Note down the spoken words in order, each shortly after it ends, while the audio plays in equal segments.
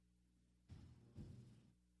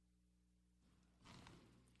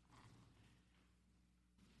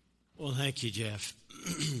Well, thank you, Jeff,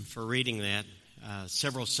 for reading that.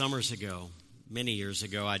 Several summers ago, many years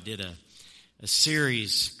ago, I did a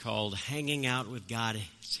series called Hanging Out with God's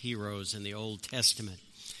Heroes in the Old Testament.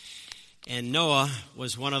 And Noah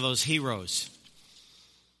was one of those heroes.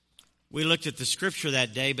 We looked at the scripture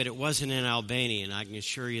that day, but it wasn't in Albanian, I can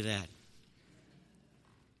assure you that.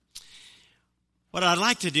 What I'd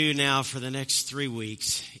like to do now for the next 3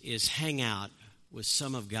 weeks is hang out with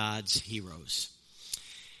some of God's heroes.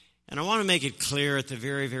 And I want to make it clear at the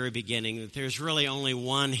very, very beginning that there's really only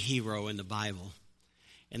one hero in the Bible,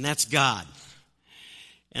 and that's God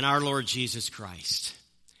and our Lord Jesus Christ.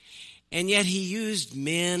 And yet he used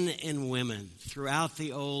men and women throughout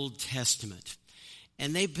the Old Testament,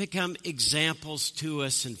 and they become examples to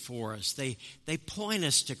us and for us. They point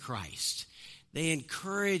us to Christ. They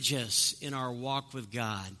encourage us in our walk with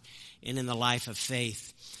God and in the life of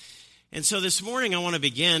faith. And so this morning I want to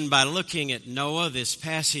begin by looking at Noah, this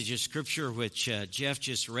passage of Scripture which Jeff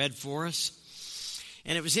just read for us.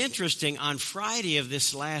 And it was interesting, on Friday of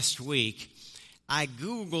this last week, I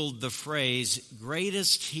Googled the phrase,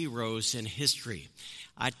 greatest heroes in history.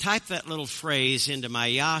 I typed that little phrase into my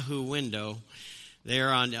Yahoo window there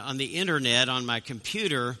on the internet on my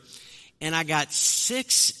computer, and I got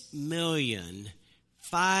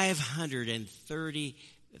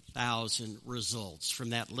 6,530,000 results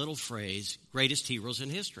from that little phrase, greatest heroes in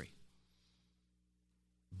history.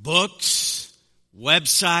 Books,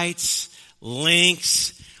 websites,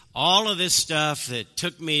 links, all of this stuff that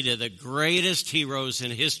took me to the greatest heroes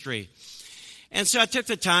in history. And so I took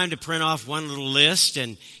the time to print off one little list,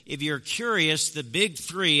 and if you're curious, the big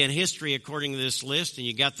three in history according to this list, and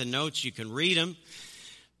you got the notes, you can read them.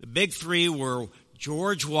 The big three were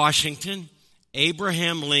George Washington,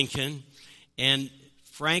 Abraham Lincoln, and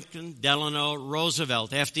Franklin Delano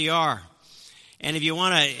Roosevelt, FDR. And if you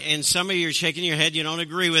want to, and some of you are shaking your head, you don't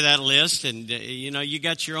agree with that list, and you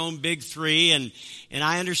got your own big three, and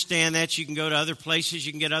I understand that. You can go to other places,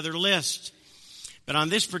 you can get other lists. But on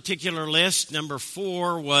this particular list, number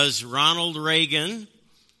 4 was Ronald Reagan.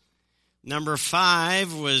 Number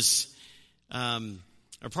 5 was,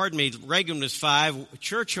 Reagan was 5,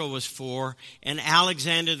 Churchill was 4, and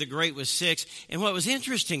Alexander the Great was 6. And what was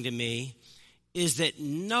interesting to me is that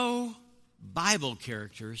no Bible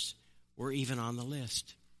characters were even on the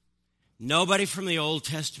list. Nobody from the Old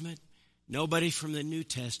Testament, nobody from the New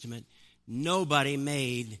Testament, nobody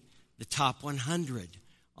made the top 100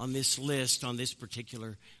 on this list, on this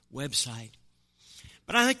particular website.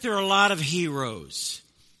 But I think there are a lot of heroes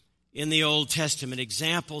in the Old Testament,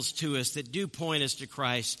 examples to us that do point us to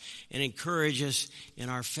Christ and encourage us in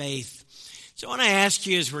our faith. So I want to ask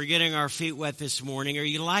you, as we're getting our feet wet this morning, are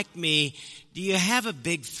you like me? Do you have a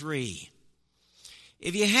big three?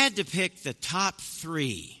 If you had to pick the top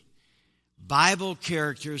 3 Bible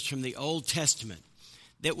characters from the Old Testament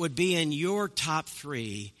that would be in your top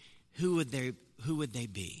 3, who would they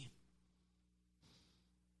be?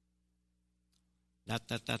 I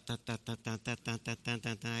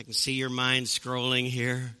can see your mind scrolling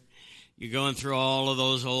here. You're going through all of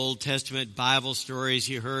those Old Testament Bible stories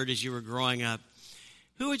you heard as you were growing up.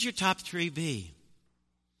 Who would your top 3 be?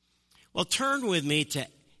 Well, turn with me to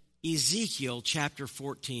Ezekiel chapter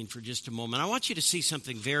 14 for just a moment. I want you to see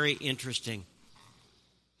something very interesting.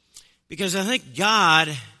 Because I think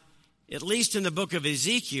God, at least in the book of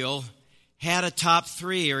Ezekiel, had a top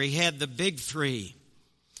 3, or he had the big 3.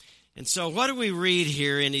 And so what do we read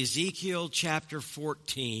here in Ezekiel chapter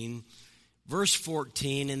 14, verse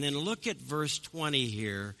 14, and then look at verse 20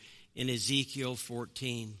 here in Ezekiel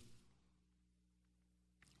 14.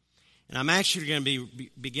 And I'm actually going to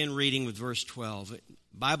begin reading with verse 12. The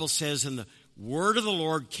Bible says, "And the word of the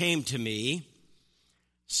Lord came to me,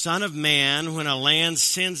 Son of man, when a land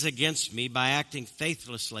sins against me by acting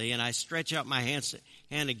faithlessly, and I stretch out my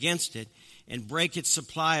hand against it, and break its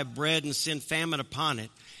supply of bread and send famine upon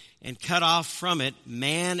it, and cut off from it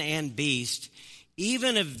man and beast,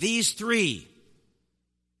 even if these three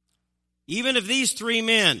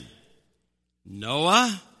men,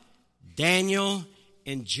 Noah, Daniel,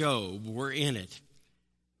 and Job, were in it,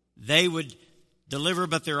 they would deliver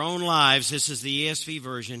but their own lives," this is the ESV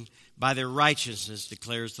version, "by their righteousness,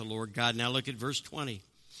 declares the Lord God." Now look at verse 20.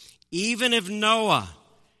 "Even if Noah,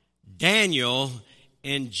 Daniel,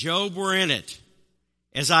 and Job were in it,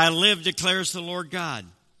 as I live, declares the Lord God,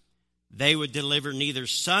 they would deliver neither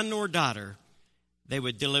son nor daughter. They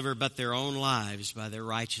would deliver but their own lives by their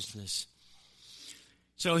righteousness."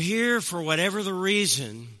 So here, for whatever the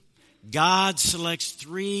reason, God selects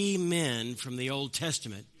 3 men from the Old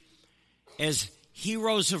Testament as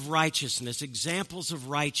heroes of righteousness, examples of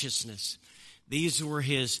righteousness, These were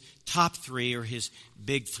his top three, or his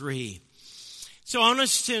big three. So I want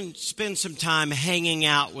us to spend some time hanging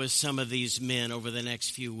out with some of these men over the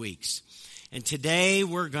next few weeks. And today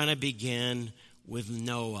we're going to begin with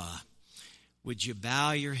Noah. Would you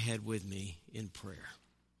bow your head with me in prayer?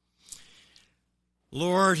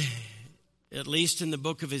 Lord, at least in the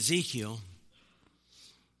book of Ezekiel,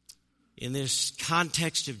 in this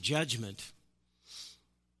context of judgment,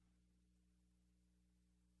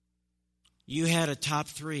 you had a top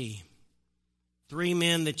three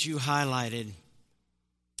men that you highlighted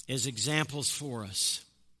as examples for us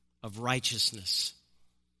of righteousness: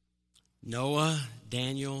 Noah,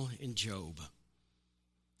 Daniel, and Job.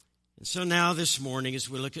 And so now this morning, as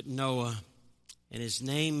we look at Noah, and his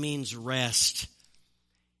name means rest,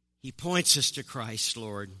 he points us to Christ,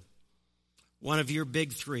 Lord, one of your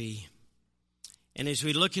big three. And as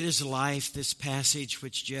we look at his life, this passage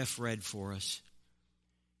which Jeff read for us,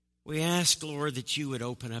 we ask, Lord, that you would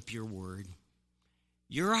open up your word.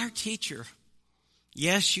 You're our teacher.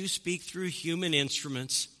 Yes, you speak through human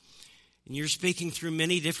instruments, and you're speaking through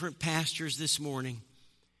many different pastors this morning.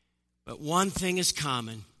 But one thing is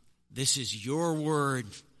common. This is your word,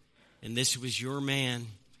 and this was your man,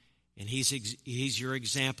 and he's your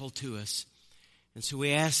example to us. And so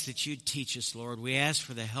we ask that you'd teach us, Lord. We ask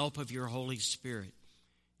for the help of your Holy Spirit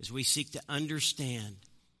as we seek to understand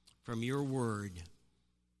from your word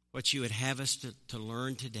what you would have us to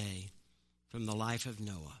learn today from the life of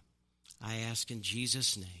Noah. I ask in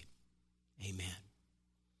Jesus' name, amen.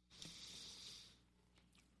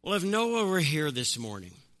 Well, if Noah were here this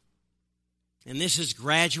morning, and this is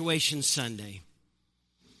graduation Sunday,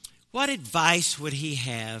 what advice would he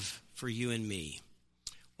have for you and me?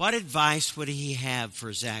 What advice would he have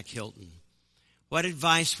for Zach Hilton? What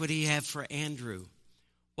advice would he have for Andrew?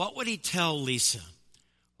 What would he tell Lisa?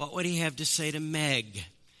 What would he have to say to Meg?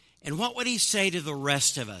 And what would he say to the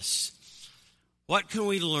rest of us? What can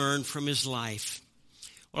we learn from his life?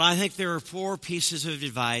 Well, I think there are 4 pieces of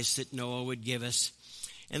advice that Noah would give us.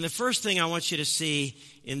 And the first thing I want you to see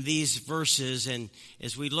in these verses, and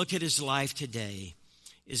as we look at his life today,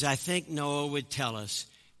 is I think Noah would tell us,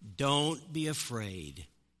 don't be afraid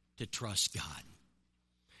to trust God.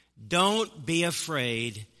 Don't be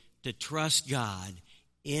afraid to trust God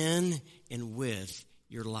in and with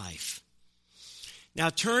your life. Now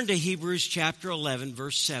turn to Hebrews chapter 11,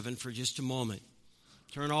 verse 7 for just a moment.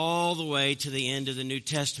 Turn all the way to the end of the New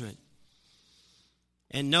Testament.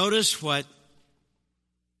 And notice what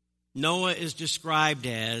Noah is described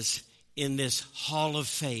as in this hall of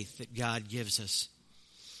faith that God gives us.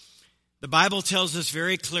 The Bible tells us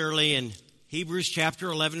very clearly in Hebrews chapter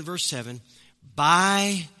 11, verse 7,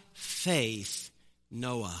 by faith,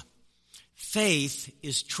 Noah. Faith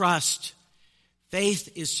is trust. Faith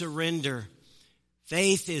is surrender.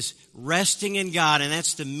 Faith is resting in God, and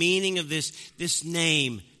that's the meaning of this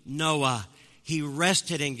name, Noah. He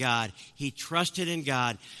rested in God. He trusted in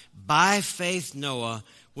God. By faith, Noah,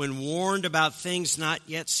 when warned about things not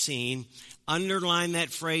yet seen, underline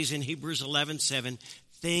that phrase in Hebrews 11:7,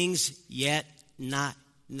 things yet not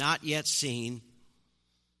yet seen.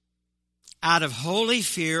 Out of holy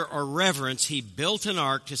fear or reverence, he built an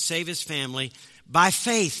ark to save his family. By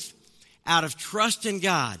faith, out of trust in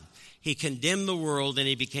God, he condemned the world, and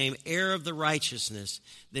he became heir of the righteousness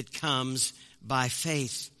that comes by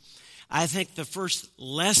faith. I think the first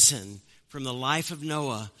lesson from the life of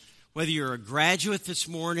Noah, whether you're a graduate this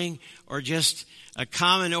morning or just a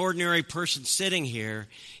common, ordinary person sitting here,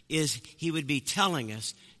 is he would be telling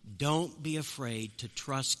us, don't be afraid to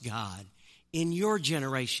trust God in your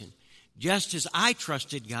generation, just as I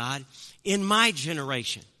trusted God in my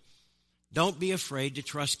generation. Don't be afraid to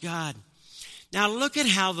trust God. Now look at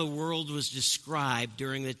how the world was described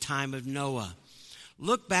during the time of Noah.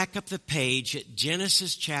 Look back up the page at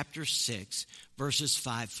Genesis chapter 6, verses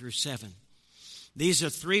 5 through 7. These are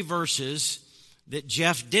 3 verses that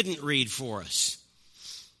Jeff didn't read for us.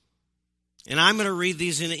 And I'm going to read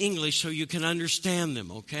these in English so you can understand them,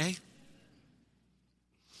 okay?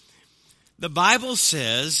 The Bible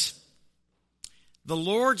says, the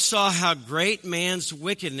Lord saw how great man's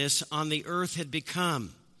wickedness on the earth had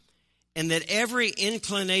become, and that every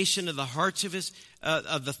inclination of the hearts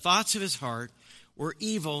of the thoughts of his heart were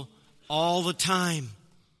evil all the time.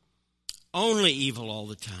 Only evil all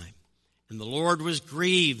the time. And the Lord was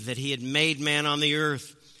grieved that he had made man on the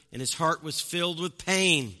earth, and his heart was filled with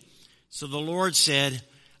pain. So the Lord said,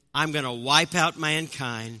 I'm going to wipe out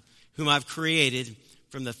mankind, whom I've created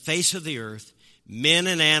from the face of the earth, men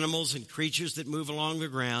and animals and creatures that move along the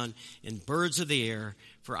ground, and birds of the air,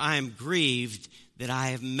 for I am grieved that I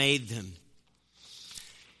have made them.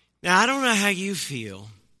 Now, I don't know how you feel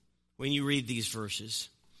when you read these verses.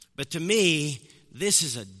 But to me, this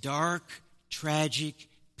is a dark, tragic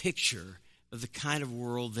picture of the kind of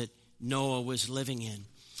world that Noah was living in.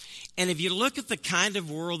 And if you look at the kind of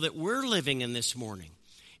world that we're living in this morning,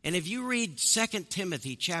 and if you read 2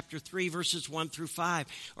 Timothy chapter 3, verses 1 through 5,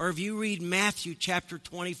 or if you read Matthew chapter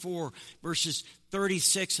 24, verses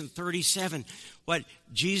 36 and 37, what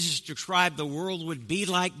Jesus described the world would be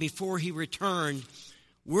like before he returned,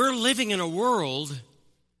 we're living in a world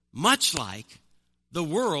much like the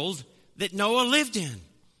world that Noah lived in.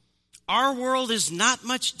 Our world is not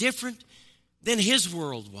much different than his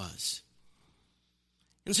world was.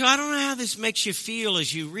 And so I don't know how this makes you feel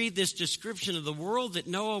as you read this description of the world that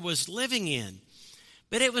Noah was living in.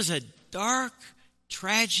 But it was a dark,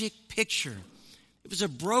 tragic picture. It was a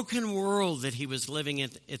broken world that he was living in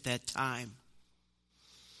at that time.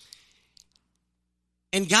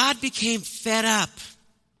 And God became fed up.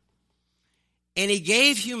 And he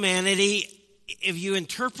gave humanity, if you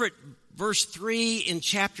interpret verse 3 in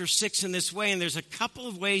chapter 6 in this way, and there's a couple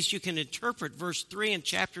of ways you can interpret verse 3 in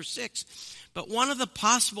chapter 6, but one of the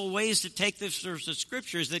possible ways to take this verse of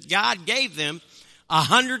Scripture is that God gave them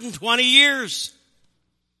 120 years.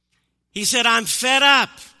 He said, I'm fed up.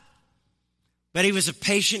 But he was a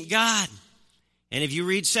patient God. And if you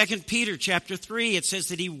read 2 Peter chapter 3, it says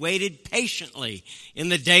that he waited patiently in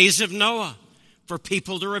the days of Noah for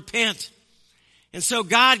people to repent. And so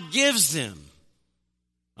God gives them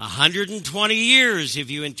 120 years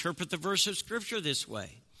if you interpret the verse of Scripture this way,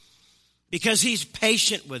 because he's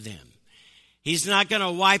patient with them. He's not going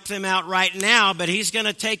to wipe them out right now, but he's going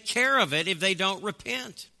to take care of it if they don't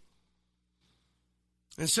repent.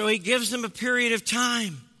 And so he gives them a period of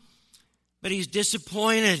time, but he's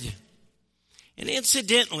disappointed. And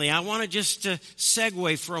incidentally, I want to just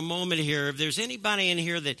segue for a moment here. If there's anybody in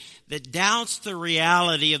here that doubts the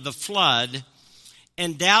reality of the flood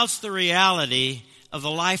and doubts the reality of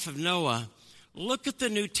the life of Noah, look at the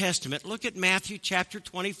New Testament. Look at Matthew chapter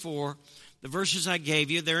 24, the verses I gave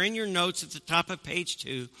you. They're in your notes at the top of page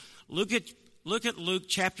 2. Look at Luke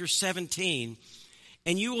chapter 17,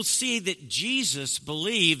 and you will see that Jesus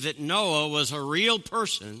believed that Noah was a real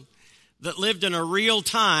person that lived in a real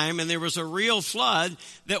time, and there was a real flood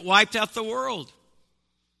that wiped out the world.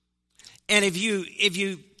 And if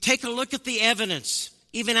you take a look at the evidence,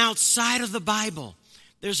 even outside of the Bible,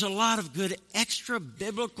 there's a lot of good extra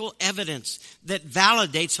biblical evidence that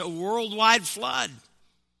validates a worldwide flood.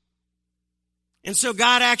 And so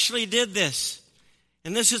God actually did this.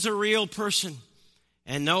 And this is a real person.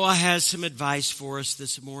 And Noah has some advice for us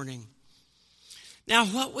this morning. Now,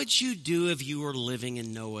 what would you do if you were living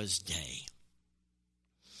in Noah's day?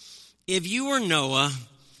 If you were Noah,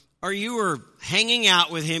 or you were hanging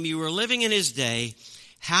out with him, you were living in his day,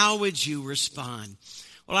 how would you respond?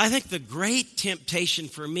 Well, I think the great temptation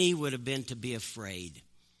for me would have been to be afraid.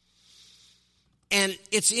 And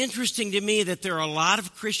it's interesting to me that there are a lot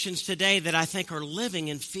of Christians today that I think are living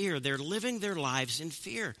in fear. They're living their lives in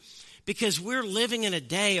fear because we're living in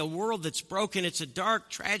a world that's broken. It's a dark,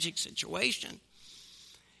 tragic situation.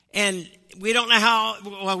 And we don't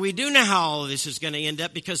know we do know how all of this is going to end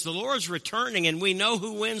up because the Lord's returning and we know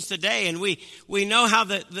who wins the day and we know how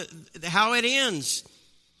how it ends.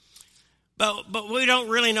 But we don't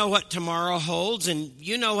really know what tomorrow holds, and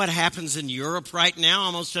you know what happens in Europe right now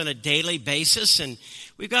almost on a daily basis, and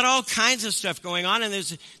we've got all kinds of stuff going on, and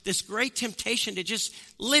there's this great temptation to just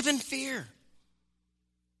live in fear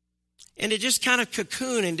and to just kind of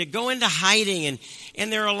cocoon and to go into hiding,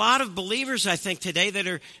 and there are a lot of believers, I think, today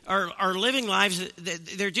that are living lives that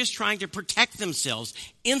they're just trying to protect themselves,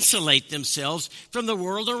 insulate themselves from the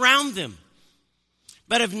world around them.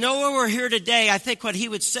 But if Noah were here today, I think what he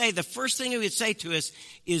would say, the first thing he would say to us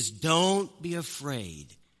is don't be afraid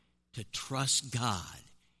to trust God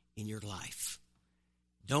in your life.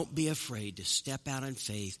 Don't be afraid to step out in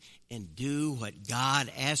faith and do what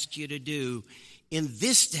God asks you to do in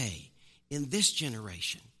this day, in this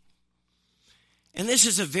generation. And this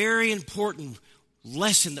is a very important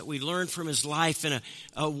lesson that we learned from his life and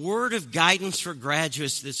a word of guidance for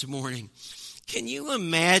graduates this morning. Can you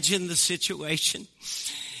imagine the situation?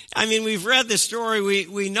 I mean, we've read the story.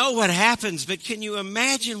 We know what happens, but can you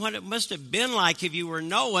imagine what it must have been like if you were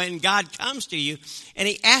Noah and God comes to you and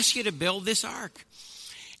he asks you to build this ark?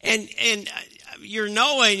 And you're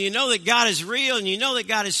Noah and you know that God is real and you know that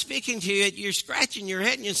God is speaking to you. You're scratching your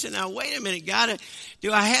head and you say, now, wait a minute, God,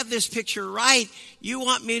 do I have this picture right? You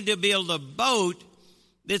want me to build a boat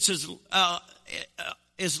that's as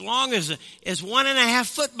long as 1.5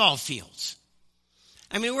 football fields.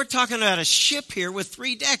 I mean, we're talking about a ship here with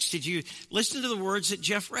 3 decks. Did you listen to the words that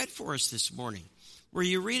Jeff read for us this morning? Were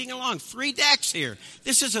you reading along? 3 decks here.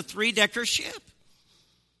 This is a 3-decker ship.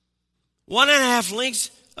 1.5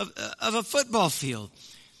 lengths of a football field.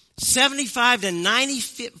 75 to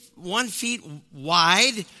 91 feet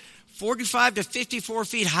wide. 45 to 54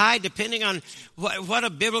 feet high, depending on what a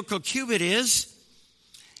biblical cubit is.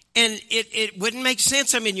 And it wouldn't make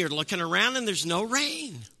sense. I mean, you're looking around and there's no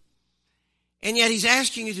rain. And yet he's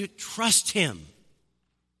asking you to trust him.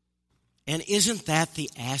 And isn't that the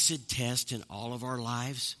acid test in all of our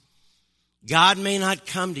lives? God may not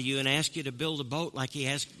come to you and ask you to build a boat like he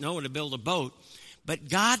asked Noah to build a boat, but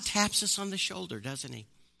God taps us on the shoulder, doesn't he?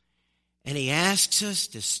 And he asks us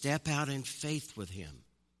to step out in faith with him.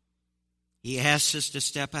 He asks us to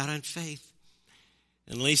step out in faith.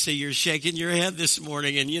 And Lisa, you're shaking your head this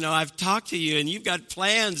morning, and I've talked to you, and you've got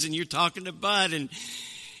plans, and you're talking to Bud,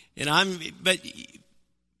 but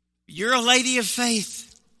you're a lady of faith.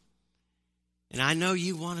 And I know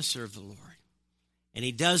you want to serve the Lord. And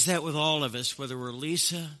he does that with all of us, whether we're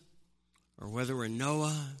Lisa, or whether we're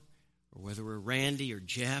Noah, or whether we're Randy or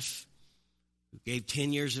Jeff, who gave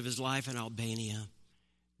 10 years of his life in Albania.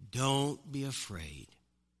 Don't be afraid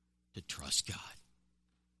to trust God.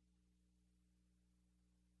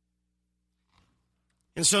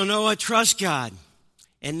 And so Noah trusts God.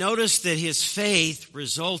 And notice that his faith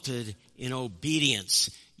resulted in obedience.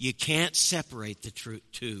 You can't separate the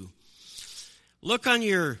two. Look on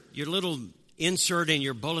your little insert in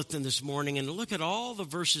your bulletin this morning and look at all the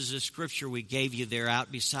verses of Scripture we gave you there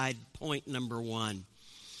out beside point number 1.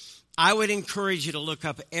 I would encourage you to look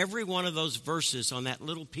up every one of those verses on that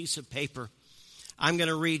little piece of paper. I'm going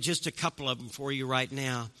to read just a couple of them for you right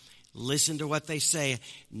now. Listen to what they say.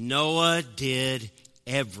 Noah did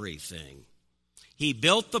everything. He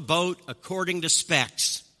built the boat according to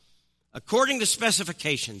specs, according to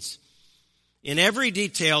specifications. In every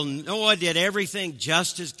detail, Noah did everything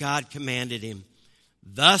just as God commanded him.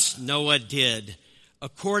 Thus Noah did,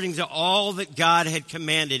 according to all that God had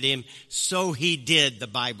commanded him, so he did, the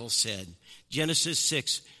Bible said. Genesis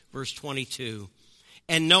 6, verse 22.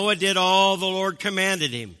 And Noah did all the Lord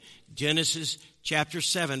commanded him. Genesis chapter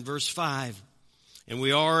 7, verse 5. And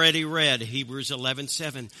we already read Hebrews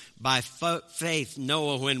 11:7. By faith,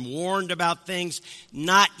 Noah, when warned about things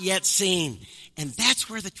not yet seen. And that's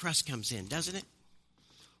where the trust comes in, doesn't it?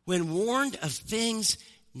 When warned of things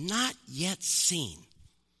not yet seen.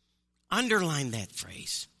 Underline that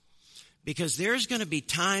phrase. Because there's going to be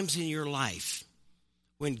times in your life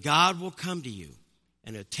when God will come to you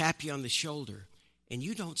and he'll tap you on the shoulder and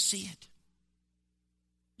you don't see it.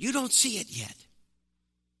 You don't see it yet.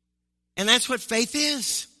 And that's what faith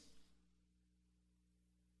is.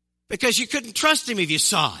 Because you couldn't trust him if you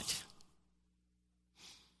saw it.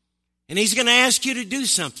 And he's going to ask you to do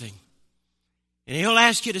something. And he'll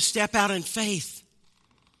ask you to step out in faith.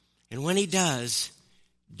 And when he does,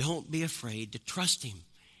 don't be afraid to trust him.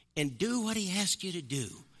 And do what he asks you to do.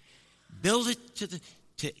 Build it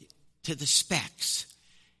to the specs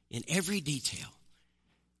in every detail.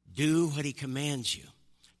 Do what he commands you.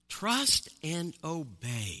 Trust and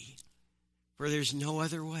obey. For there's no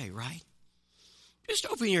other way, right? Just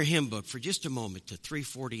open your hymn book for just a moment to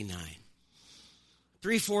 349.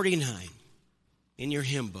 349 in your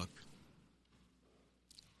hymn book.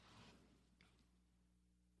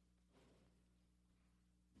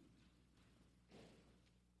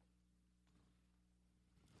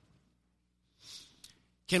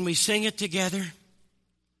 Can we sing it together?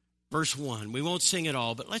 Verse 1. We won't sing it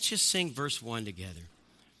all, but let's just sing verse 1 together.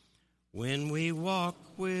 When we walk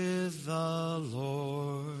with the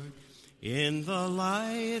Lord in the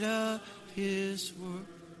light of his word,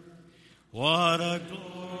 what a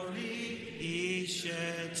glory he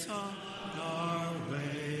sheds on our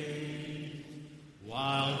way.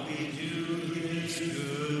 While we do his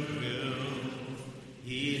good will,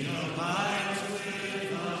 he abides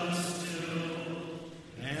with us still,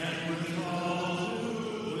 and with all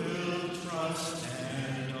who will trust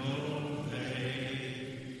and obey.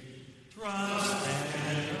 Trust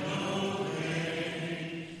and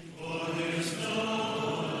obey, for there's no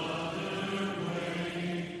other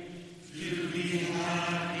way to be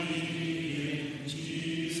happy in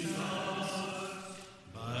Jesus,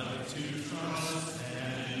 but to trust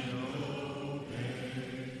and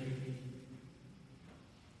obey.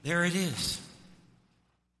 There it is.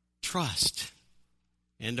 Trust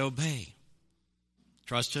and obey.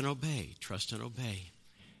 Trust and obey. Trust and obey.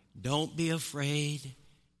 Don't be afraid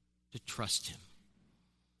to trust him.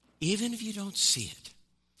 Even if you don't see it,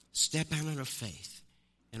 step out in faith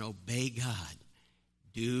and obey God.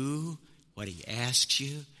 Do what he asks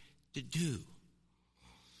you to do.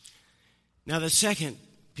 Now, the second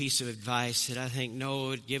piece of advice that I think Noah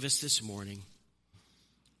would give us this morning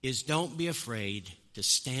is don't be afraid to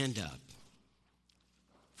stand up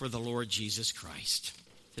for the Lord Jesus Christ,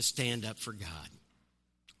 to stand up for God.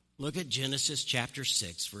 Look at Genesis chapter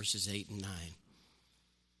 6, verses 8 and 9.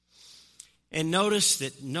 And notice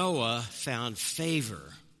that Noah found favor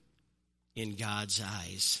in God's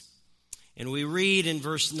eyes. And we read in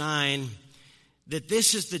verse 9 that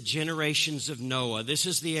this is the generations of Noah. This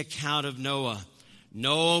is the account of Noah.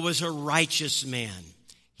 Noah was a righteous man.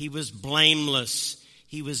 He was blameless.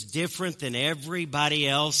 He was different than everybody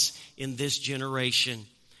else in this generation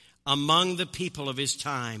among the people of his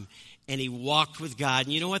time. And he walked with God.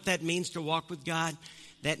 And you know what that means, to walk with God?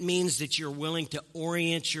 That means that you're willing to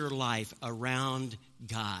orient your life around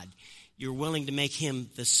God. You're willing to make him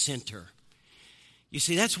the center. You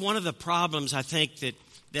see, that's one of the problems I think that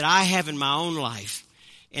I have in my own life,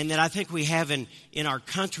 and that I think we have in our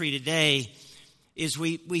country today, is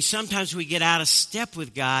we sometimes we get out of step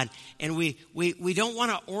with God, and we don't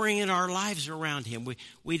want to orient our lives around him.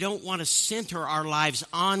 We don't want to center our lives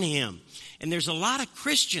on him. And there's a lot of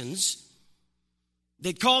Christians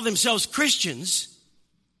that call themselves Christians,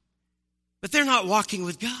 but they're not walking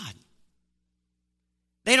with God.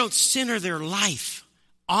 They don't center their life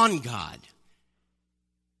on God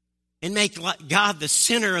and make God the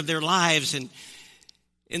center of their lives and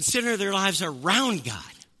center their lives around God.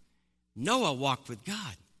 Noah walked with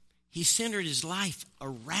God. He centered his life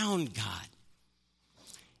around God.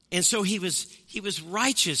 And so he was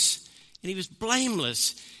righteous and he was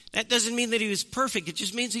blameless. That doesn't mean that he was perfect. It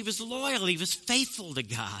just means he was loyal. He was faithful to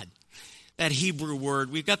God. That Hebrew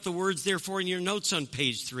word. We've got the words therefore in your notes on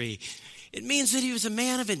page 3. It means that he was a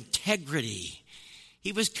man of integrity.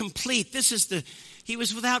 He was complete. He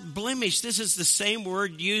was without blemish. This is the same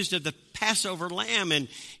word used of the Passover lamb in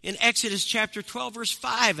Exodus chapter 12, verse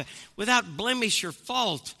 5. Without blemish or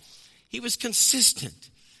fault. He was consistent.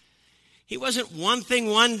 He wasn't one thing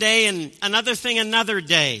one day and another thing another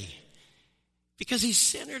day. Because he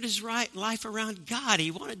centered his life around God. He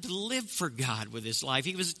wanted to live for God with his life.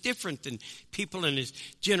 He was different than people in his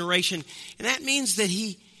generation. And that means that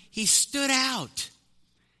he stood out.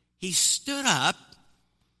 He stood up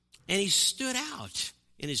and he stood out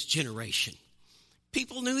in his generation.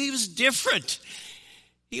 People knew he was different.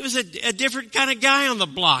 He was a different kind of guy on the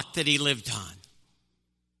block that he lived on.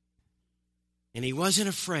 And he wasn't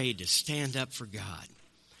afraid to stand up for God.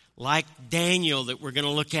 Like Daniel that we're going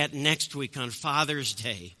to look at next week on Father's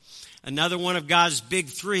Day. Another one of God's big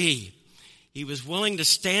three. He was willing to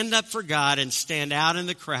stand up for God and stand out in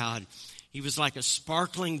the crowd. He was like a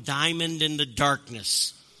sparkling diamond in the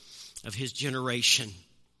darkness of his generation.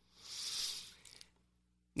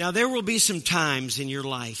 Now there will be some times in your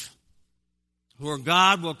life where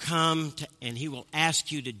God will come and he will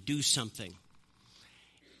ask you to do something.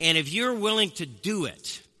 And if you're willing to do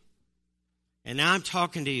it, and now I'm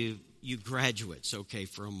talking to you graduates, okay,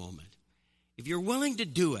 for a moment. If you're willing to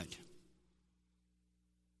do it,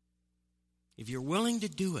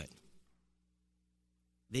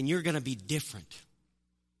 then you're going to be different.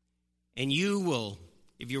 And you will,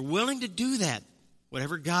 if you're willing to do that,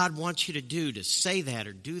 whatever God wants you to do, to say that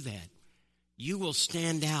or do that, you will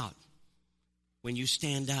stand out when you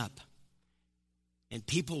stand up. And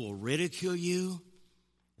people will ridicule you,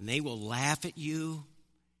 and they will laugh at you.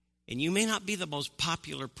 And you may not be the most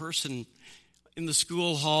popular person in the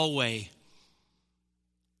school hallway.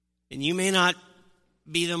 And you may not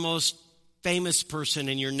be the most famous person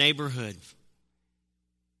in your neighborhood.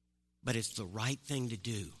 But it's the right thing to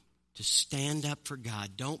do, to stand up for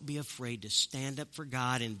God. Don't be afraid to stand up for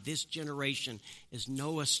God in this generation as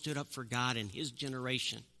Noah stood up for God in his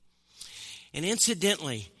generation. And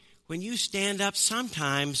incidentally, when you stand up,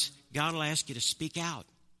 sometimes God will ask you to speak out.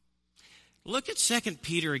 Look at 2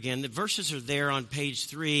 Peter again. The verses are there on page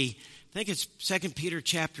 3. I think it's 2 Peter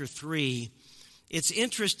chapter 3. It's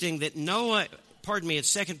interesting that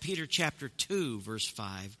it's 2 Peter chapter 2, verse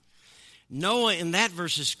 5. Noah in that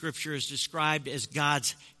verse of Scripture is described as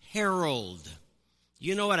God's herald.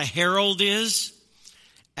 You know what a herald is?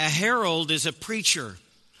 A herald is a preacher.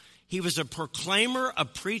 He was a proclaimer, a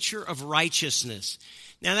preacher of righteousness.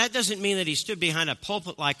 Now, that doesn't mean that he stood behind a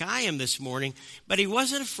pulpit like I am this morning, but he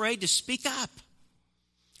wasn't afraid to speak up.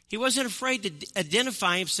 He wasn't afraid to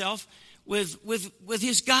identify himself with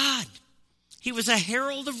his God. He was a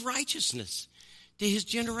herald of righteousness to his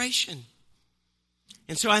generation.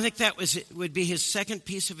 And so I think that would be his second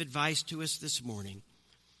piece of advice to us this morning.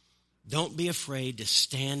 Don't be afraid to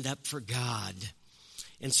stand up for God.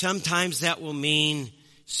 And sometimes that will mean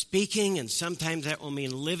speaking, and sometimes that will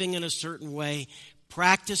mean living in a certain way,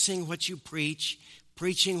 practicing what you preach,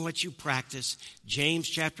 preaching what you practice. James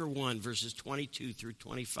chapter 1, verses 22 through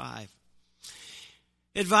 25.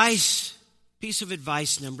 Piece of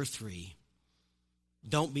advice number 3.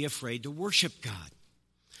 Don't be afraid to worship God.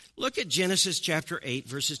 Look at Genesis chapter 8,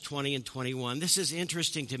 verses 20 and 21. This is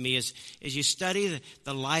interesting to me as you study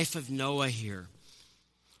the life of Noah here.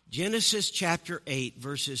 Genesis chapter 8,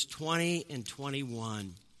 verses 20 and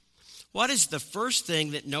 21. What is the first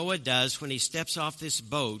thing that Noah does when he steps off this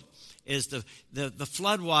boat as the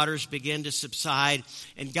flood waters begin to subside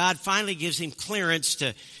and God finally gives him clearance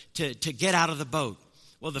to get out of the boat?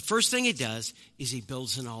 Well, the first thing he does is he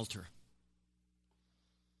builds an altar.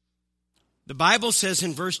 The Bible says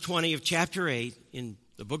in verse 20 of chapter 8 in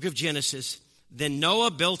the book of Genesis, then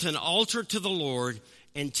Noah built an altar to the Lord,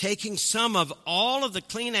 and taking some of all of the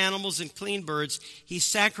clean animals and clean birds, he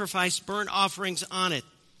sacrificed burnt offerings on it.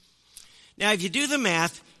 Now, if you do the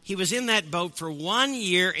math, he was in that boat for 1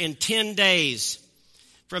 year and 10 days.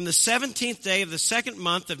 From the 17th day of the second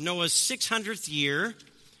month of Noah's 600th year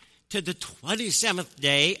to the 27th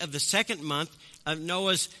day of the second month of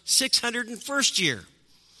Noah's 601st year.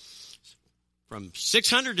 From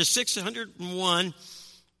 600 to 601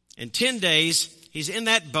 in 10 days, he's in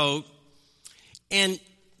that boat. And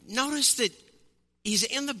notice that he's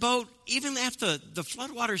in the boat even after the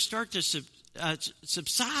floodwaters start to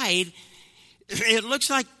subside. It looks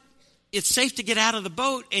like it's safe to get out of the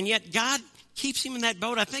boat, and yet God keeps him in that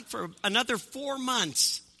boat, I think, for another 4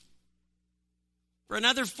 months. For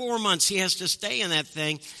another 4 months, he has to stay in that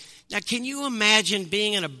thing. Now, can you imagine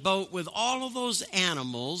being in a boat with all of those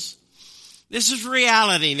animals? This is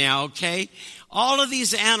reality now, okay? All of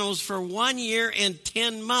these animals for 1 year and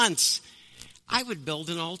 10 months. I would build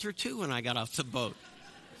an altar too when I got off the boat.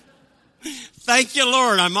 Thank you,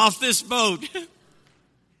 Lord, I'm off this boat.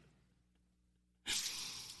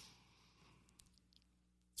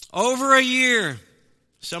 Over a year.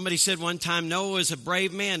 Somebody said one time Noah was a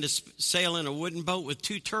brave man to sail in a wooden boat with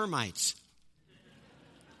 2 termites.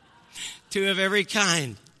 2 of every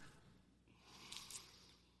kind.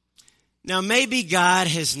 Now, maybe God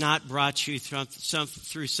has not brought you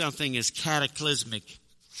through something as cataclysmic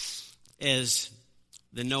as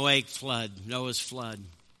the Noah's flood,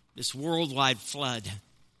 this worldwide flood.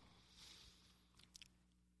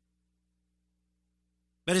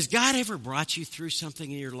 But has God ever brought you through something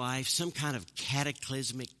in your life, some kind of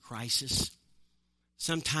cataclysmic crisis,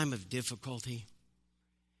 some time of difficulty?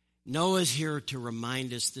 Noah's here to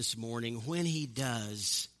remind us this morning, when he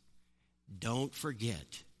does, don't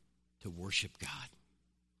forget to worship God.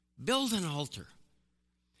 Build an altar.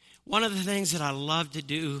 One of the things that I love to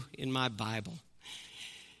do in my Bible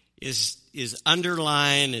is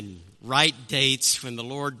underline and write dates when the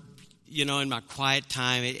Lord, in my quiet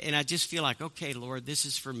time. And I just feel like, okay, Lord, this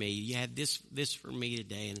is for me. You had this for me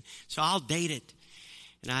today. And so I'll date it.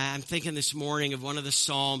 And I'm thinking this morning of one of the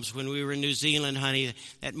Psalms when we were in New Zealand, honey,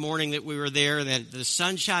 that morning that we were there, that the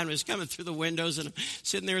sunshine was coming through the windows, and I'm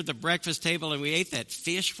sitting there at the breakfast table, and we ate that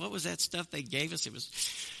fish. What was that stuff they gave us? It was,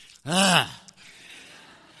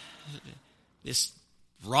 this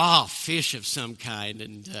raw fish of some kind,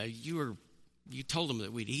 and you told them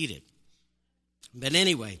that we'd eat it. But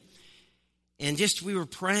anyway, and we were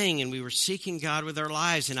praying and we were seeking God with our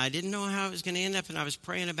lives, and I didn't know how it was going to end up, and I was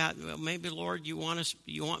praying about, well, maybe, Lord, you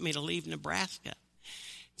want me to leave Nebraska.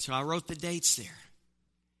 So I wrote the dates there.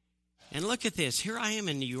 And look at this. Here I am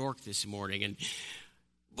in New York this morning, and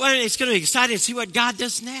well, it's going to be exciting to see what God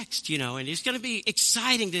does next, and it's going to be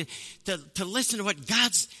exciting to listen to what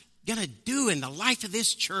God's going to do in the life of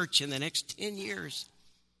this church in the next 10 years.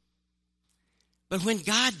 But when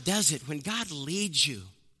God does it, when God leads you,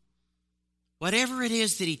 whatever it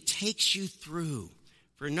is that he takes you through,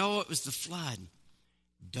 for Noah it was the flood,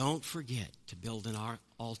 don't forget to build an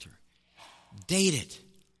altar. Date it.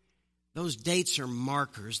 Those dates are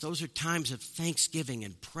markers. Those are times of thanksgiving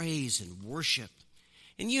and praise and worship.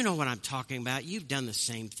 And you know what I'm talking about. You've done the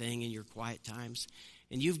same thing in your quiet times.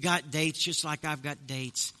 And you've got dates just like I've got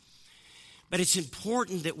dates. But it's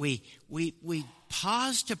important that we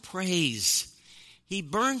pause to praise. He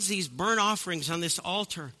burns these burnt offerings on this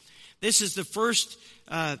altar. This is the first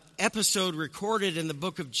episode recorded in the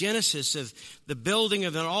book of Genesis of the building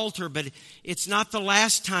of an altar, but it's not the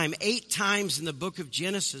last time. 8 times in the book of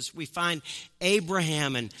Genesis, we find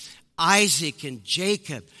Abraham and Isaac and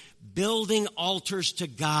Jacob building altars to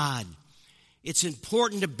God. It's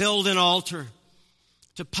important to build an altar,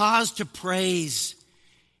 to pause to praise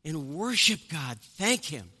and worship God. Thank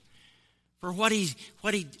him for what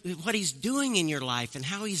he's doing in your life and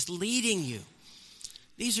how he's leading you.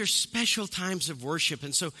 These are special times of worship.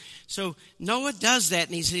 And so Noah does that,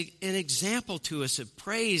 and he's an example to us of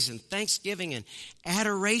praise and thanksgiving and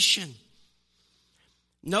adoration.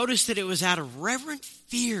 Notice that it was out of reverent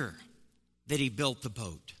fear that he built the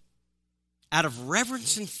boat. Out of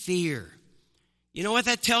reverence and fear. You know what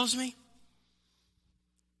that tells me?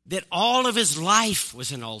 That all of his life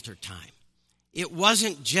was an altar time. It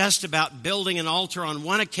wasn't just about building an altar on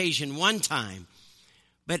one occasion, one time,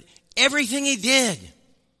 but everything he did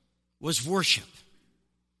was worship.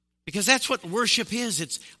 Because that's what worship is.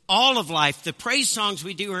 It's all of life. The praise songs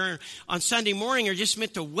we do here on Sunday morning are just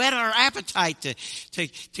meant to whet our appetite,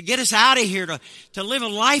 to get us out of here, to live a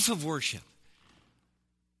life of worship.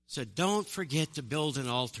 So don't forget to build an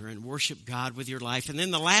altar and worship God with your life. And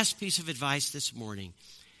then the last piece of advice this morning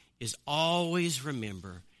is always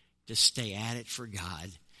remember to stay at it for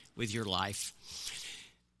God with your life.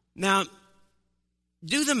 Now,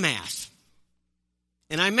 do the math.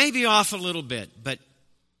 And I may be off a little bit, but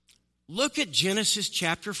look at Genesis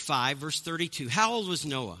chapter 5, verse 32. How old was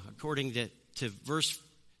Noah, according to verse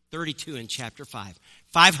 32 in chapter 5?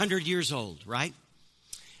 500 years old, right?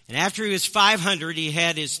 And after he was 500, he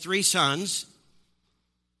had his 3 sons.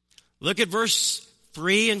 Look at verse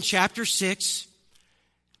 3 in chapter 6.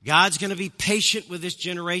 God's going to be patient with this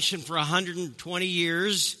generation for 120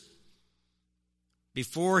 years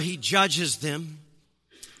before he judges them.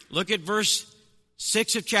 Look at verse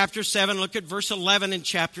 6 of chapter 7. Look at verse 11 in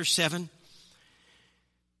chapter 7.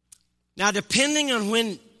 Now, depending on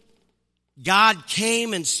when God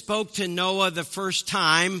came and spoke to Noah the first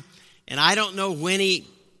time, and I don't know when he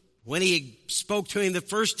spoke to him the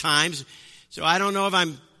first times, so I don't know if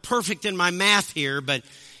I'm perfect in my math here, but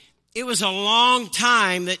it was a long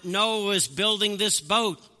time that Noah was building this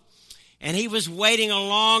boat. And he was waiting a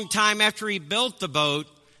long time after he built the boat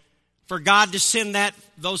for God to send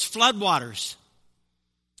those floodwaters.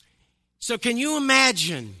 So can you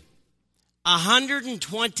imagine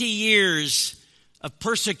 120 years of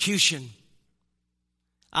persecution?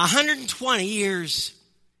 120 years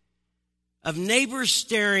of neighbors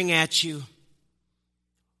staring at you,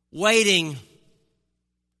 waiting.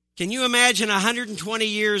 Can you imagine 120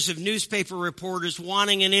 years of newspaper reporters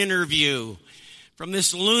wanting an interview from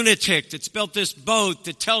this lunatic that's built this boat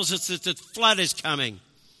that tells us that the flood is coming?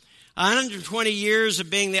 120 years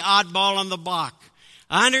of being the oddball on the block.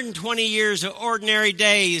 120 years of ordinary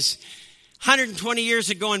days. 120 years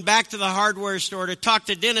of going back to the hardware store to talk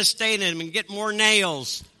to Dennis Statham and get more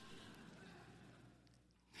nails.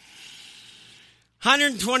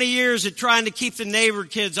 120 years of trying to keep the neighbor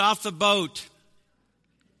kids off the boat.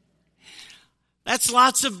 That's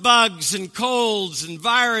lots of bugs and colds and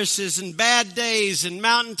viruses and bad days and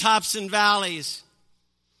mountaintops and valleys.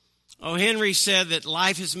 O. Henry said that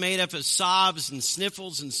life is made up of sobs and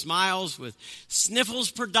sniffles and smiles, with sniffles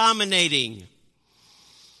predominating.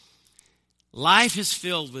 Life is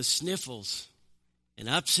filled with sniffles and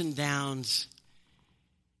ups and downs.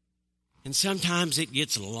 And sometimes it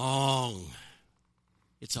gets long.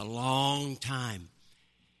 It's a long time.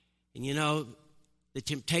 And you know, the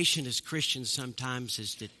temptation as Christians sometimes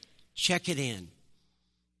is to check it in,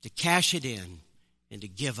 to cash it in, and to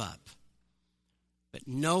give up. But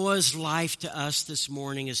Noah's life to us this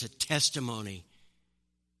morning is a testimony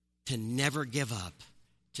to never give up,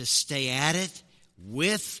 to stay at it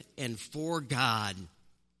with and for God,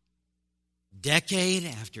 decade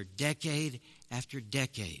after decade after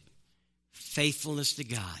decade. Faithfulness to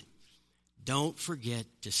God. Don't forget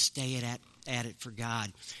to stay at it for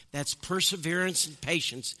God. That's perseverance and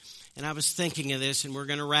patience. And I was thinking of this, and we're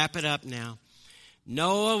going to wrap it up now.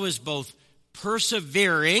 Noah was both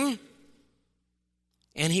persevering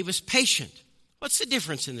and he was patient. What's the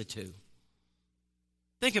difference in the two?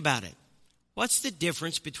 Think about it. What's the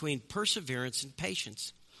difference between perseverance and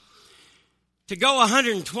patience? To go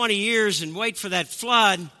 120 years and wait for that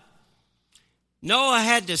flood, Noah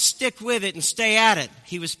had to stick with it and stay at it.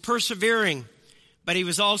 He was persevering, but he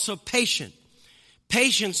was also patient.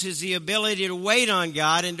 Patience is the ability to wait on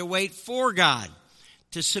God and to wait for God,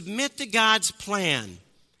 to submit to God's plan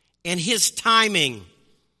and his timing.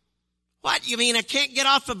 What, you mean I can't get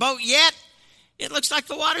off the boat yet? It looks like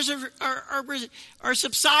the waters are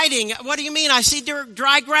subsiding. What do you mean? I see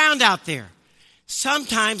dry ground out there.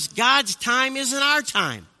 Sometimes God's time isn't our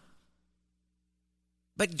time.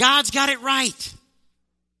 But God's got it right.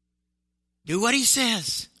 Do what he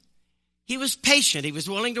says. He was patient. He was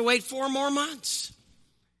willing to wait 4 more months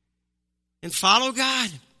and follow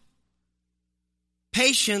God.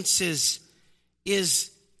 Patience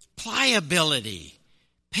is pliability.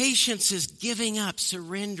 Patience is giving up,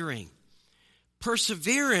 surrendering.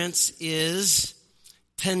 Perseverance is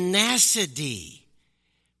tenacity.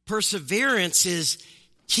 Perseverance is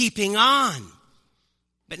keeping on.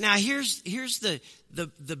 But now here's the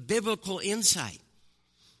biblical insight.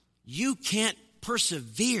 You can't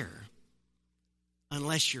persevere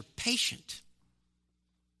unless you're patient.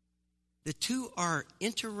 The two are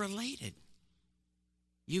interrelated.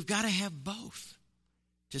 You've got to have both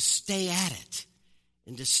to stay at it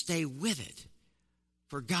and to stay with it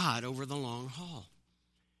for God over the long haul.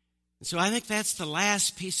 And so I think that's the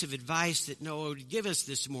last piece of advice that Noah would give us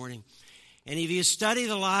this morning. And if you study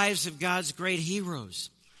the lives of God's great heroes,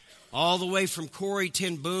 all the way from Corrie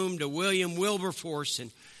ten Boom to William Wilberforce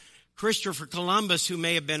and Christopher Columbus, who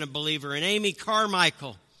may have been a believer, and Amy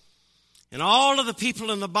Carmichael, and all of the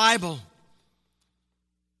people in the Bible,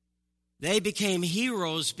 they became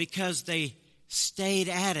heroes because they stayed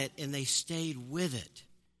at it and they stayed with it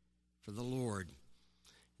for the Lord.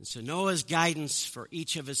 And so Noah's guidance for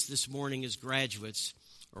each of us this morning as graduates,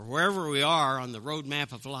 or wherever we are on the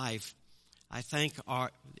roadmap of life, I think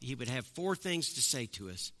he would have 4 things to say to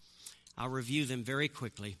us. I'll review them very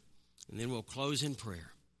quickly, and then we'll close in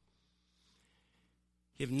prayer.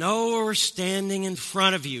 If Noah were standing in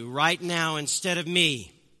front of you right now instead of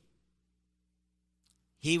me,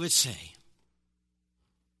 he would say,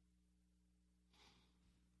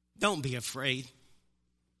 don't be afraid.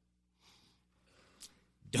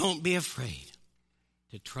 Don't be afraid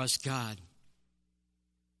to trust God.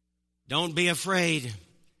 Don't be afraid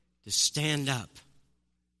to stand up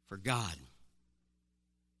for God.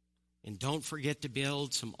 And don't forget to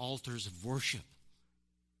build some altars of worship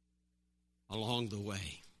along the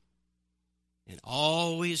way. And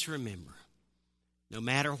always remember, no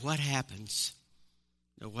matter what happens,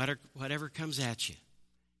 no matter whatever comes at you,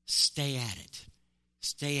 stay at it.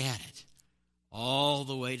 Stay at it all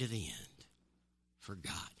the way to the end for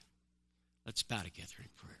God. Let's bow together in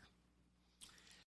prayer.